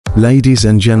Ladies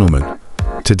and gentlemen,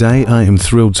 today I am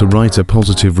thrilled to write a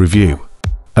positive review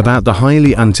about the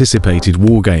highly anticipated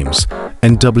Wargames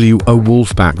nWo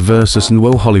Wolfpac vs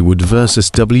nWo Hollywood vs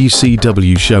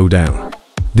WCW showdown.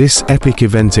 This epic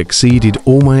event exceeded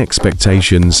all my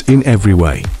expectations in every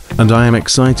way, and I am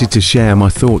excited to share my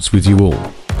thoughts with you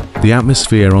all. The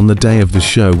atmosphere on the day of the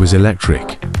show was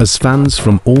electric, as fans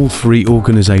from all three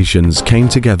organizations came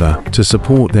together to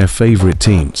support their favorite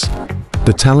teams.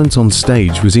 The talent on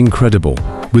stage was incredible,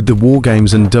 with the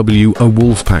Wargames and nWo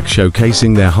Wolfpac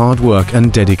showcasing their hard work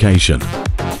and dedication,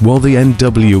 while the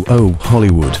nWo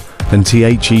Hollywood and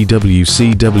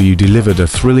WCW delivered a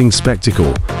thrilling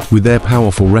spectacle with their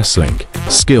powerful wrestling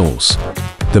skills.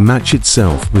 The match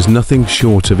itself was nothing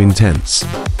short of intense.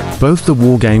 Both the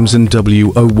Wargames and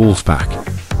nWo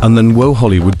Wolfpac and the nWo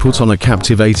Hollywood put on a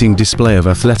captivating display of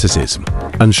athleticism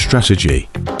and strategy,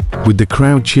 with the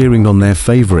crowd cheering on their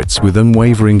favorites with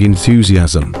unwavering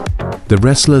enthusiasm. The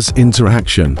wrestlers'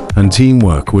 interaction and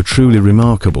teamwork were truly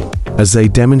remarkable, as they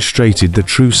demonstrated the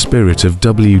true spirit of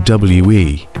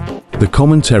WWE. The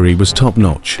commentary was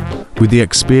top-notch, with the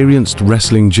experienced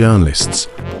wrestling journalists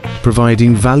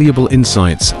providing valuable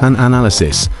insights and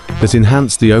analysis that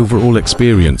enhanced the overall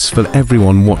experience for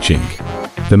everyone watching.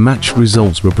 The match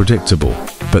results were predictable,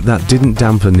 but that didn't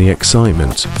dampen the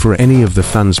excitement for any of the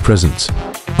fans present.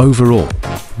 Overall,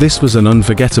 this was an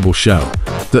unforgettable show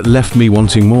that left me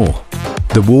wanting more.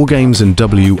 The Wargames and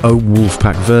nWo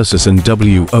Wolfpac vs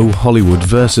nWo Hollywood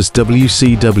vs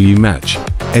WCW match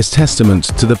is testament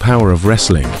to the power of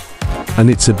wrestling and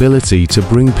its ability to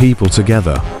bring people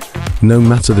together, no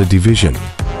matter the division.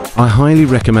 I highly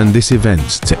recommend this event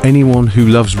to anyone who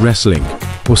loves wrestling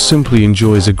or simply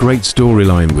enjoys a great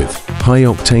storyline with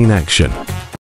high-octane action.